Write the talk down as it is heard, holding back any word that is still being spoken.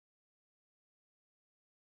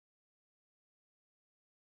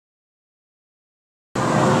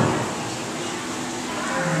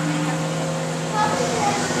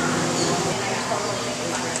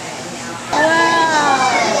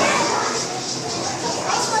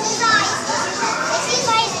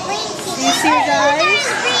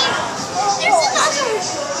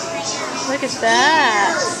Look at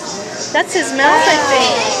that. That's his mouth, I think.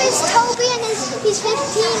 His name is Toby and he's 15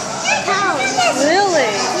 pounds. Really?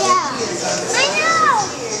 Yeah. I know.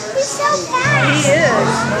 He's so fast. He is,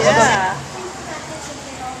 yeah.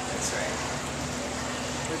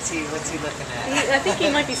 What's he looking at? I think he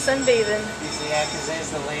might be sunbathing. Yeah, because there's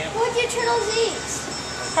the lamp. What do turtles eat?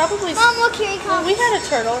 Probably. Mom, look, here he comes. We had a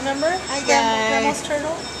turtle, remember? Hi, guys. Grandma's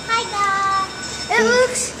turtle. Hi, Dad. It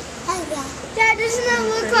looks... Hi, Dad. Dad, doesn't it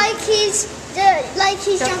look like he's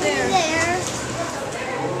jumping in the air?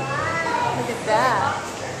 Look at that.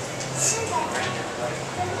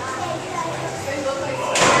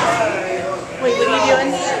 Wait, what are you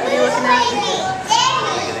doing? What are you looking at?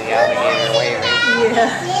 The alligator waving.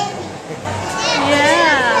 Yeah.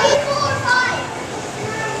 Yeah.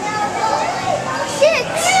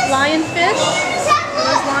 6. Lionfish?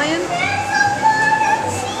 There's lion?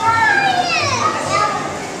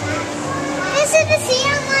 This is the sea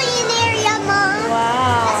lion area, Mom.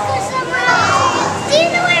 Wow. Let's go somewhere else. Do you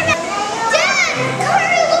know where Dad,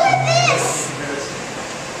 Carter, look at this.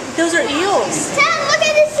 Those are eels. Dad, look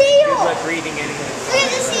at the seal. Good luck reading anything. Look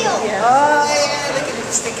at the seal. Yeah. Oh, yeah, look at him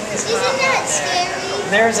sticking his Isn't mouth. that scary?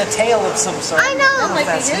 There's a tail of some sort. I know. That might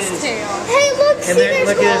be That's his his. tail. Hey, look, And see there,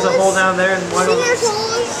 look, there's a hole down there and one See, of there's them.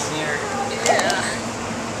 holes. Here.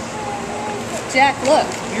 Jack, look.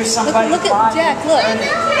 Here's somebody's Look at body. Jack, look.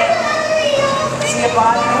 See a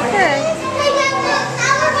body? Okay. Hey, Dad, look,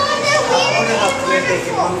 now we're going to weird Put it up and where they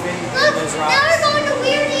can wonderful. move in Look, those now rocks. we're going to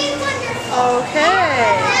weird and wonderful. Okay.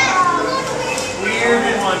 Dad, we're going to weird and Weird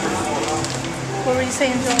and wonderful. What were you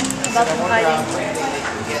saying, Joel? About them hiding? Where they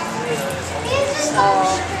can get through those holes. It's just Oh.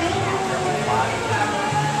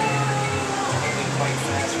 Moving quite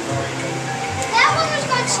fast for orientation. That one was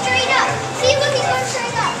going straight up. See, look, he's going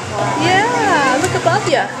straight up. Yeah, look above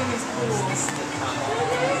you.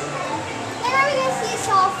 When are we going to see a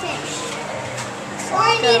sawfish? Or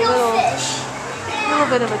a Got a little- needlefish? A little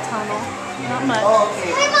bit of a tunnel. Not much. Oh,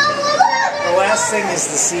 okay. Hey, Mom, look. The last thing is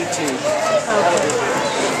the sea tube.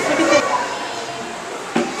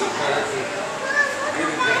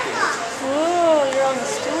 Whoa, you're on the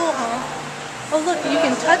stool, huh? Oh, look, you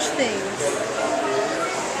can touch things.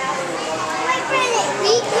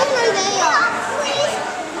 Look where they are.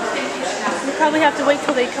 You probably have to wait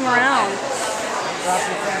till they come around.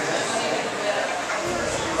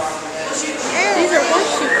 These are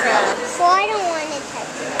horseshoe crabs. Well, I don't want to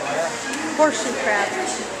touch it. Horseshoe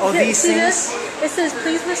crabs. Oh, Here, these see things? this? It says,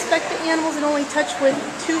 please respect the animals and only touch with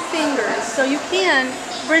 2 fingers. So you can,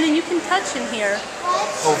 Brendan, you can touch in here.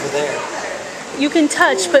 Over there. You can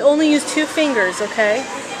touch, but only use 2 fingers, okay?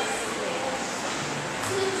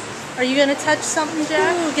 Are you going to touch something,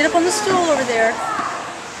 Jack? Ooh, get up on the stool over there.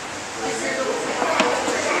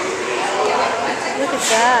 Look at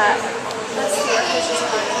that. That's the official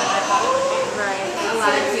part that I thought it would be. Right. A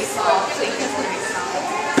lot of people think it's very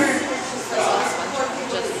solid.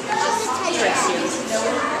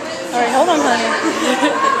 All right, hold on, honey.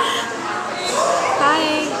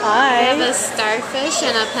 Hi. Hi. We have a starfish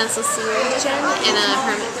and a pencil sea urchin and a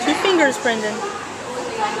hermit 2 crab. fingers, Brendan.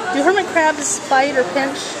 Do hermit crabs bite or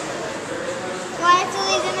pinch? Do I have to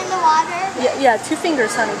leave them in the water? Yeah, 2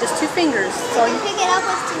 fingers, honey. Just 2 fingers. So You pick it up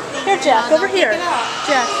with 2 fingers. here, Jack, No, over don't pick here. it up.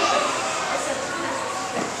 Jack.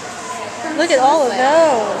 Look at all of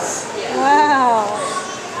those. Wow.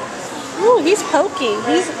 Ooh, he's pokey.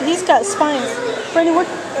 He's got spines. Brendan, what?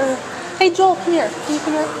 Hey, Joel, come here. Can you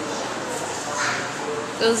come here?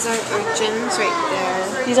 Those are urchins right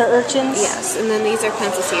there. These are urchins. Yes, and then these are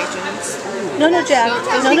pencil sea urchins. No, Jack.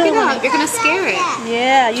 Don't No, pick it honey. up. You're gonna scare it.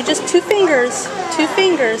 Yeah, you just 2 fingers. 2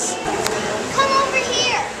 fingers. Come over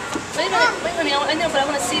here. Wait a minute, I know, but I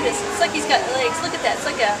want to see this. It's like he's got legs. Look at that. It's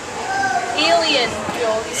like a alien,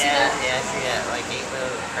 Joel. You see Yeah, that? yeah, I see that. Like 8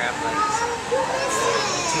 little crab legs.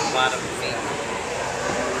 2 bottom feet.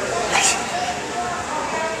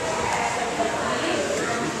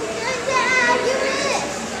 Dad, do this.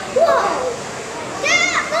 Whoa.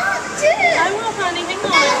 Dad, look, dude. I will, honey. Hang Dad,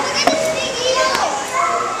 on. look at this big eel.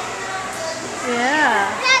 Yeah.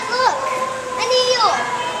 Dad, look. An eel.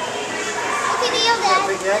 Look at the eel, Dad.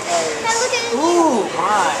 Big neck. Dad, look at it. Ooh,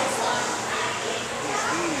 my.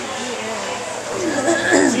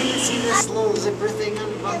 See this little zipper thing on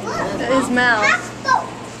the bottom? His mouth. Half boat.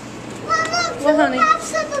 Mom, look, What, 2 honey?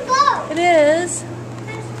 halves of the boat. It is.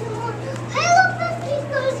 Hey, look, this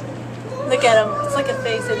goes. Look at him. It's like a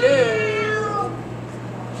face. Hello.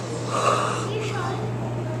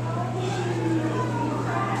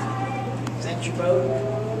 Is that your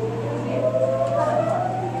boat?